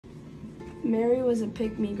Mary was a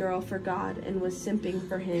pick-me girl for God and was simping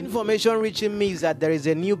for him. Information reaching me is that there is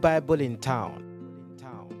a new Bible in town.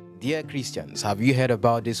 Dear Christians, have you heard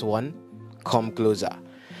about this one? Come closer.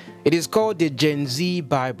 It is called the Gen Z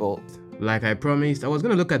Bible. Like I promised, I was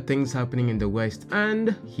going to look at things happening in the West,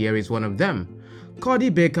 and here is one of them. Cody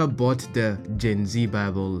Baker bought the Gen Z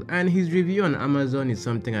Bible, and his review on Amazon is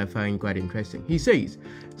something I find quite interesting. He says,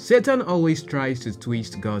 Satan always tries to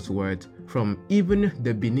twist God's word from even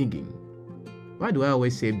the beginning. Why do I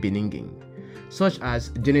always say beginning? Such as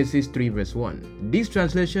Genesis 3 verse 1. This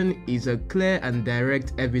translation is a clear and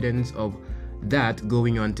direct evidence of that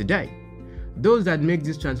going on today. Those that make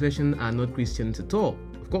this translation are not Christians at all.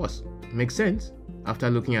 Of course, makes sense. After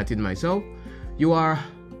looking at it myself, you are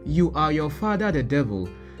your father the devil,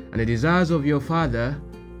 and the desires of your father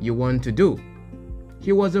you want to do.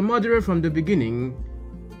 He was a murderer from the beginning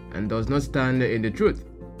and does not stand in the truth,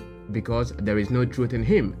 because there is no truth in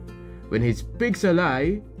him. When he speaks a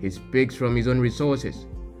lie, he speaks from his own resources,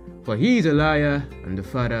 for he is a liar and the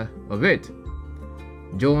father of it.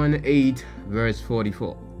 John 8 verse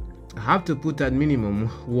 44. I have to put at minimum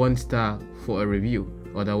 1 star for a review,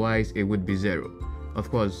 otherwise it would be 0.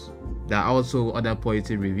 Of course, there are also other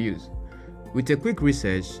positive reviews. With a quick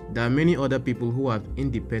research, there are many other people who have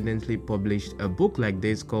independently published a book like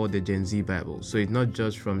this called the Gen Z Bible, so it's not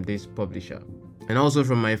just from this publisher. And also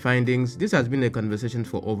from my findings, this has been a conversation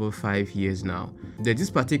for over 5 years now. There's this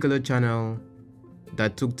particular channel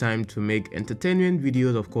that took time to make entertainment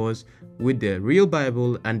videos, of course, with the real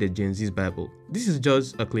Bible and the Gen Z's Bible. This is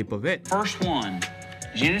just a clip of it. First one,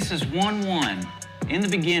 Genesis 1:1. In the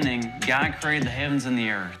beginning, God created the heavens and the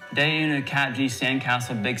earth. Day in a Cat G,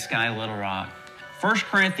 Sandcastle, Big Sky, Little Rock. 1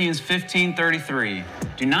 Corinthians 15:33.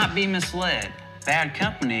 Do not be misled. Bad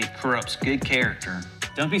company corrupts good character.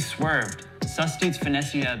 Don't be swerved. Substitutes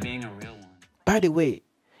finesse you out of being a real one. By the way,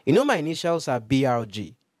 you know my initials are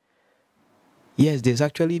BRG. Yes, there's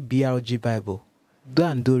actually BRG Bible. Go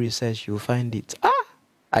and do research, you'll find it.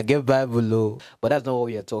 I get Bible low, but that's not what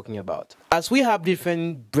we are talking about. As we have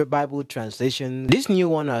different Bible translations, this new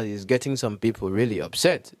one is getting some people really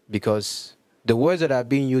upset because the words that are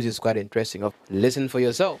being used is quite interesting. Listen for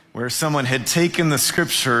yourself. Where someone had taken the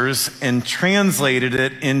scriptures and translated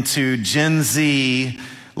it into Gen Z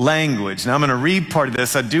language. Now I'm going to read part of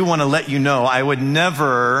this. I do want to let you know I would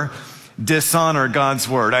never dishonor God's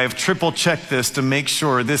word. I have triple checked this to make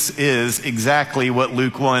sure this is exactly what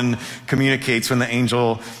Luke 1 communicates when the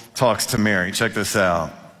angel talks to Mary. Check this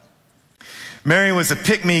out. Mary was a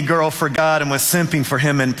pick-me girl for God and was simping for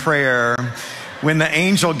him in prayer when the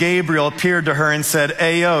angel Gabriel appeared to her and said,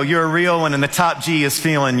 "Ayo, you're a real one and the top G is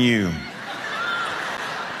feeling you."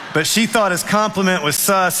 But she thought his compliment was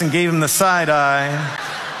sus and gave him the side eye.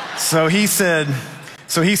 So he said,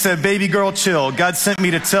 baby girl, chill. God sent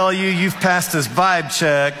me to tell you you've passed his vibe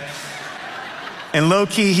check. And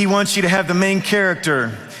low-key, he wants you to have the main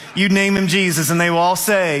character. You name him Jesus, and they will all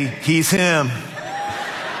say, he's him.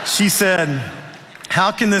 She said,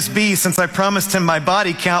 how can this be since I promised him my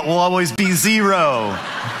body count will always be 0?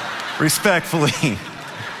 Respectfully.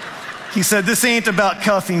 He said, this ain't about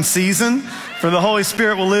cuffing season, for the Holy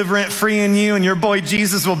Spirit will live rent-free in you, and your boy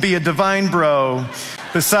Jesus will be a divine bro.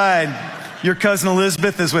 Besides, your cousin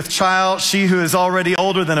Elizabeth is with child, she who is already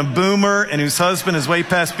older than a boomer and whose husband is way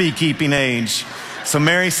past beekeeping age. So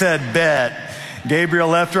Mary said, bet. Gabriel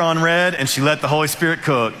left her on red, and she let the Holy Spirit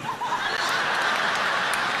cook.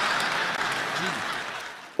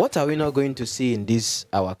 What are we not going to see in this,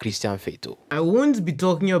 our Christian faith? I won't be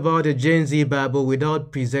talking about the Gen Z Bible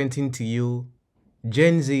without presenting to you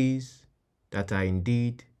Gen Zs that are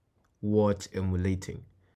indeed worth emulating.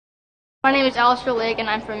 My name is Alistair Lake, and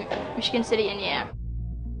I'm from Michigan City, Indiana.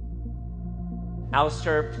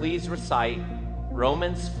 Alistair, please recite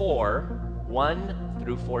Romans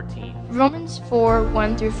 4:1-14. Romans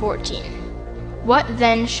 4:1-14. What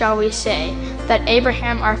then shall we say that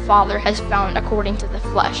Abraham our father has found according to the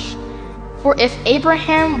flesh? For if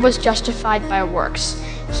Abraham was justified by works,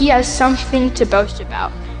 he has something to boast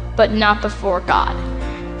about, but not before God.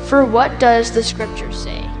 For what does the scripture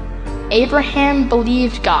say? Abraham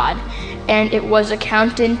believed God, and it was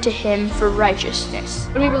accounted to him for righteousness.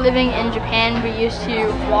 When we were living in Japan, we used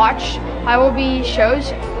to watch Bible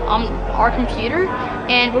shows on our computer,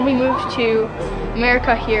 and when we moved to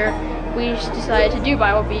America here, we decided to do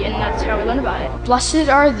Bible Bee, and that's how we learned about it. Blessed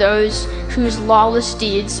are those whose lawless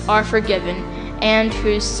deeds are forgiven and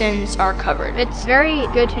whose sins are covered. It's very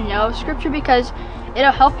good to know scripture because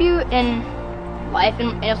it'll help you in life,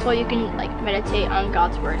 and also you can meditate on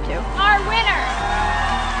God's word too. Our winner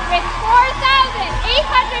with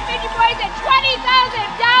 4,850 points and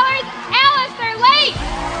 $20,000, Alistair Lake.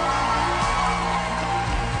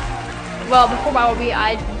 well, before Bible Bee,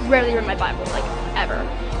 I rarely read my Bible, like, ever.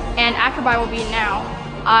 And after Bible Bee now,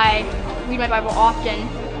 I read my Bible often,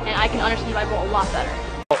 and I can understand the Bible a lot better.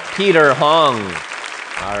 Peter Hung.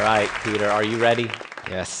 All right, Peter, are you ready?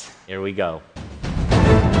 Yes. Here we go.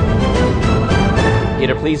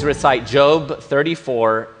 Peter, please recite Job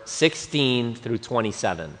 34, 16 through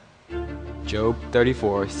 27. Job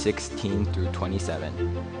 34, 16 through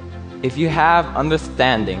 27. If you have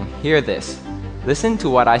understanding, hear this. Listen to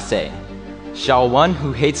what I say. Shall one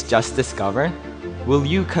who hates justice govern? Will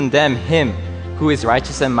you condemn him who is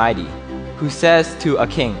righteous and mighty, who says to a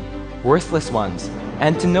king, worthless ones,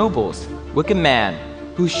 and to nobles, wicked man,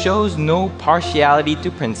 who shows no partiality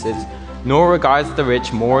to princes, nor regards the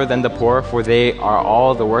rich more than the poor, for they are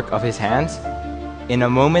all the work of his hands? In a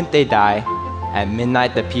moment they die, at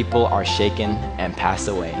midnight the people are shaken and pass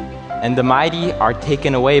away, and the mighty are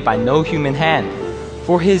taken away by no human hand.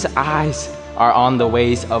 For his eyes are on the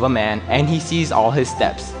ways of a man, and he sees all his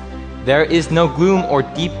steps. There is no gloom or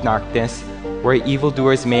deep darkness where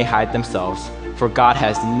evildoers may hide themselves, for God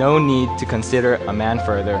has no need to consider a man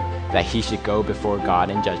further, that he should go before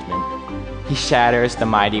God in judgment. He shatters the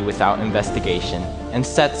mighty without investigation, and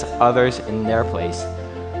sets others in their place.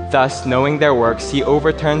 Thus, knowing their works, he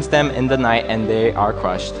overturns them in the night, and they are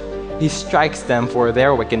crushed. He strikes them for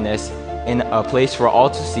their wickedness in a place for all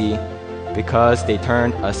to see, because they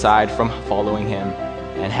turned aside from following him,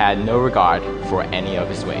 and had no regard for any of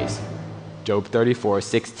his ways. Job 34,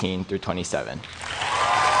 16 through 27.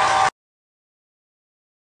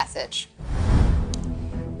 Passage.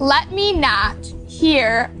 Let me not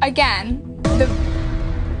hear again the...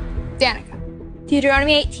 Danica.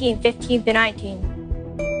 Deuteronomy 18, 15 through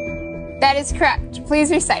 19. That is correct. Please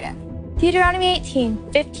recite it. Deuteronomy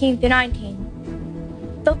 18, 15 through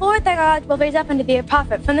 19. The Lord thy God will raise up unto thee a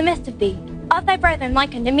prophet from the midst of thee, of thy brethren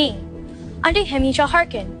like unto me. Unto him ye shall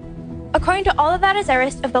hearken, according to all of that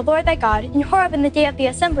desirest of the Lord thy God in Horeb in the day of the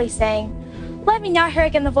assembly, saying, Let me now hear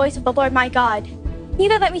again the voice of the Lord my God,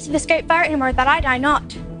 neither let me see this great fire anymore, that I die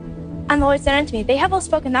not. And the Lord said unto me, They have all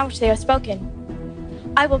spoken that which they have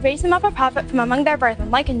spoken. I will raise them up a prophet from among their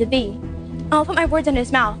brethren like unto thee, and will put my words in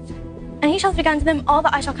his mouth, and he shall speak unto them all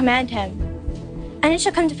that I shall command him. And it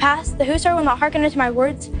shall come to pass, that whosoever will not hearken unto my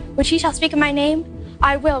words, which he shall speak in my name,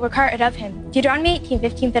 I will require it of him. Deuteronomy 18,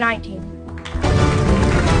 15 through 19.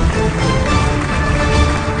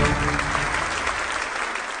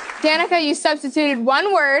 Danica, you substituted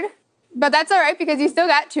one word, but that's all right because you still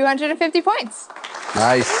got 250 points.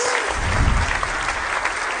 Nice.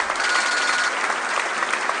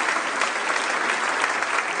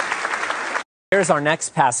 Here's our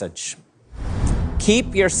next passage.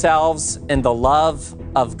 Keep yourselves in the love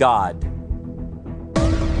of God.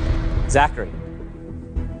 Zachary.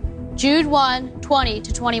 Jude 1, 20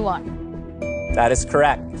 to 21. That is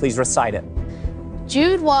correct. Please recite it.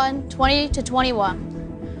 Jude 1, 20 to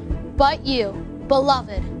 21. But you,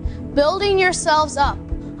 beloved, building yourselves up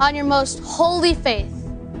on your most holy faith,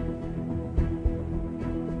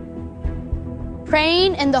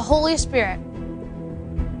 praying in the Holy Spirit,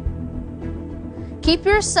 keep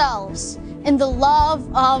yourselves in the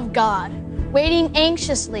love of God, waiting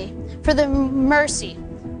anxiously for the mercy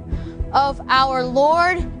of our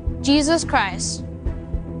Lord Jesus Christ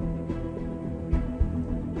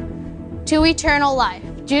to eternal life.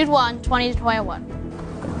 Jude 1, 20 to 21.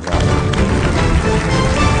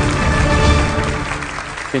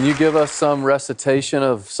 Can you give us some recitation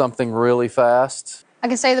of something really fast? I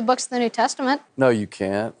can say the books of the New Testament No, you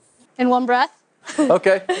can't. in one breath.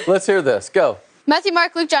 Okay, let's hear this. Go. Matthew,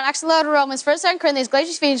 Mark, Luke, John, Acts, Romans, 1st, 2nd Corinthians,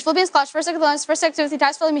 Galatians, Ephesians, Philippians, Colossians, 1st, 2nd Thessalonians, 1st, 2nd Timothy,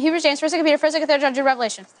 Titus, Philemon, Hebrews, James, 1st, 2nd Peter, 1st, 2nd, 3rd John, Jude,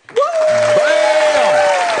 Revelation. Bam!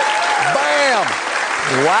 Bam!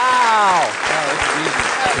 Wow.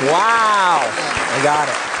 Wow. I got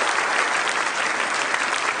it.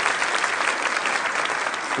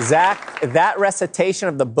 Zach, that recitation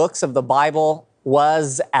of the books of the Bible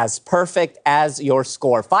was as perfect as your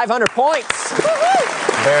score. 500 points.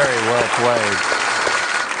 Very well played.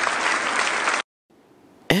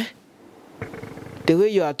 The way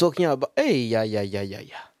you are talking about, hey, yeah.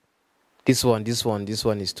 This one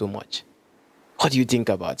is too much. What do you think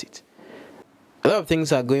about it? A lot of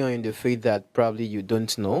things are going on in the faith that probably you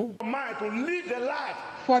don't know.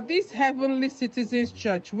 For this Heavenly Citizens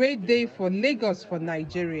Church, wey dey for Lagos for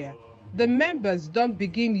Nigeria, the members don't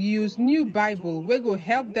begin use new Bible wey go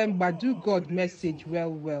help them gbadu God message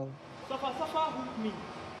well.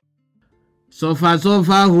 Suffer,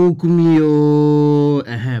 hook me, oh.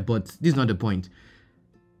 But this is not the point.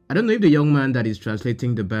 I don't know if the young man that is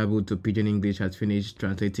translating the Bible to Pidgin English has finished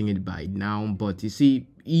translating it by now, but you see,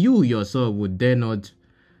 you yourself would dare not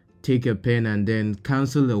take a pen and then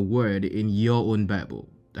cancel a word in your own Bible.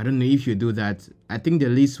 I don't know if you do that. I think the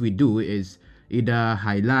least we do is either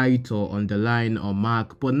highlight or underline or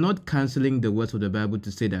mark, but not canceling the words of the Bible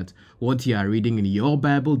to say that what you are reading in your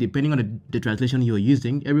Bible, depending on the translation you're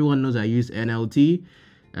using. Everyone knows I use NLT.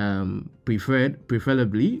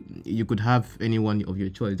 Preferably, you could have any one of your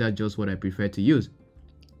choice. That's just what I prefer to use.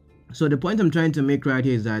 So the point I'm trying to make right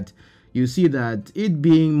here is that you see that it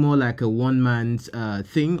being more like a one-man's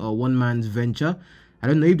thing or one-man's venture. I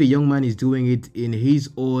don't know if the young man is doing it in his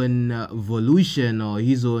own volition or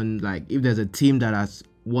his own, like if there's a team that is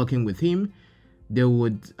working with him, there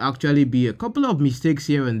would actually be a couple of mistakes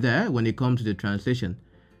here and there when it comes to the translation.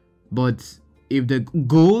 But if the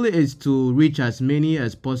goal is to reach as many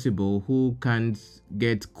as possible who can't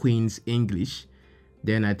get Queen's English,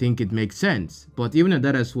 then I think it makes sense. But even at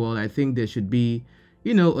that as well, I think there should be,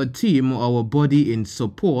 you know, a team or a body in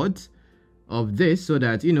support of this so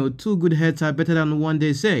that, you know, two good heads are better than one,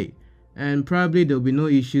 they say. And probably there'll be no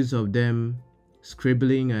issues of them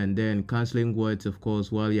scribbling and then cancelling words, of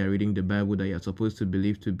course, while you're reading the Bible that you're supposed to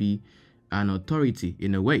believe to be an authority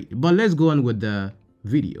in a way. But let's go on with the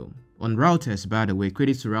video. On Routers, by the way,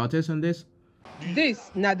 credits to Routers on this. This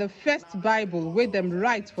na the first Bible where them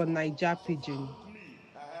write for Niger Pidgin.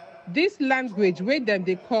 This language where them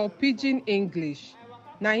they call Pidgin English.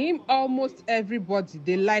 Na him almost everybody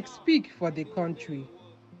they like speak for the country.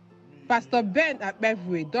 Pastor Ben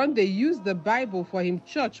Akpevwe don they use the Bible for him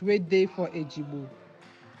church where they for Ejibo.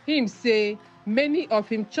 Him say many of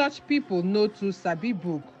him church people know to sabi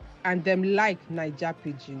book and them like Niger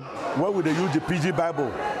Pidgin. When we they use the Pidgin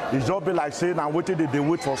Bible, it's just be like saying I'm waiting they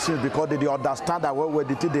wait for sin because they understand that when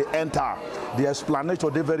they enter, the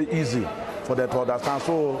explanation they very easy for them to understand.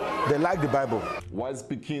 So they like the Bible. While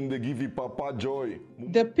speaking, they give you Papa joy.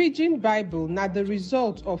 The Pidgin Bible now the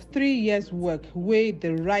result of 3 years work where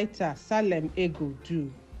the writer Salem Ego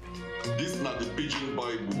do. This is not the Pidgin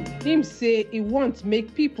Bible. Him say he won't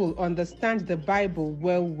make people understand the Bible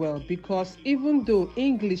well because even though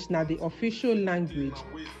English na the official language,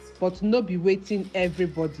 but no be waiting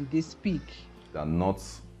everybody they speak. They are not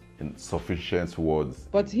insufficient words.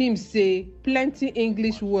 But him say plenty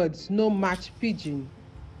English words no match Pidgin.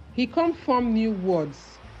 He come from new words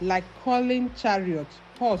like calling chariot,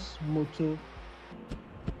 horse, motor.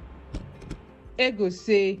 Ego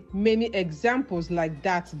say many examples like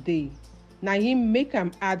that day. Now him make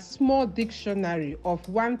him add small dictionary of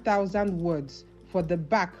 1,000 words for the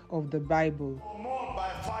back of the Bible.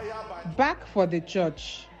 Back for the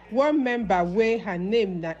church. One member where her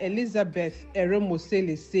name na Elizabeth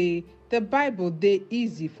Eromosele say the Bible dey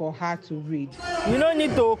easy for her to read. You don't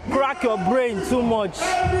need to crack your brain too much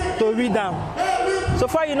to read them. So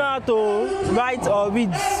far you know how to write or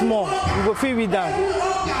read small, you go feel read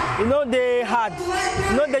them. You know they hard,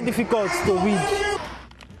 you know they difficult to read.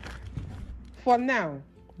 For now,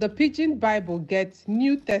 the Pidgin Bible gets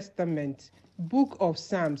New Testament, Book of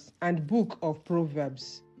Psalms, and Book of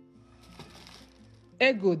Proverbs.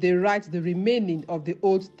 Ego they write the remaining of the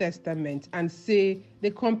Old Testament and say the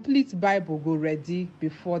complete Bible go ready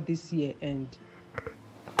before this year end.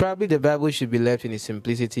 Probably the Bible should be left in its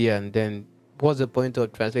simplicity, and then what's the point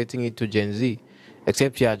of translating it to Gen Z?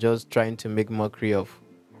 Except you are just trying to make mockery of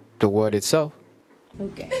the word itself.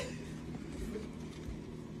 Okay.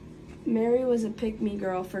 Mary was a pick-me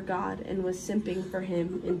girl for God and was simping for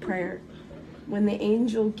him in prayer. When the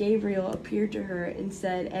angel Gabriel appeared to her and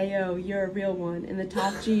said, "Ayo, you're a real one, and the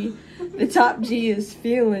top G is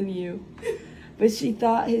feeling you." But she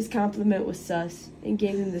thought his compliment was sus and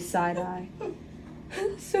gave him the side eye.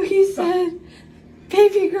 So he said,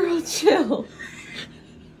 "Baby girl, chill.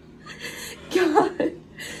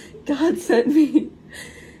 God sent me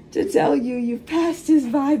to tell you you've passed his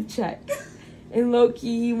vibe check. And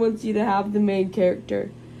low-key, he wants you to have the main character.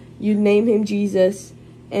 You name him Jesus,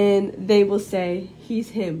 and they will say,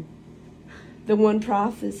 he's him. The one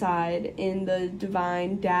prophesied in the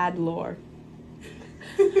divine dad lore.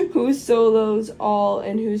 Whose solos all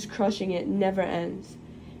and whose crushing it never ends.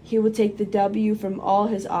 He will take the W from all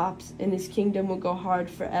his ops, and his kingdom will go hard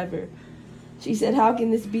forever." She said, "How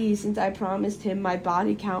can this be, since I promised him my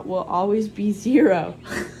body count will always be 0.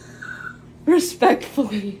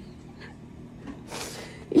 Respectfully."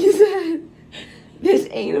 He said, "This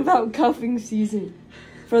ain't about cuffing season,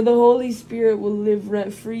 for the Holy Spirit will live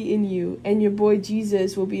rent-free in you, and your boy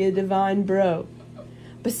Jesus will be a divine bro.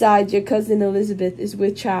 Besides, your cousin Elizabeth is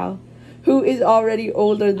with child, who is already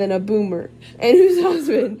older than a boomer, and whose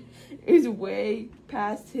husband is way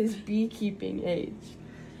past his beekeeping age."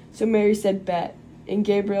 So Mary said, "Bet," and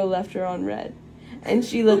Gabriel left her on red, and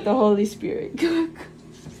she let the Holy Spirit cook.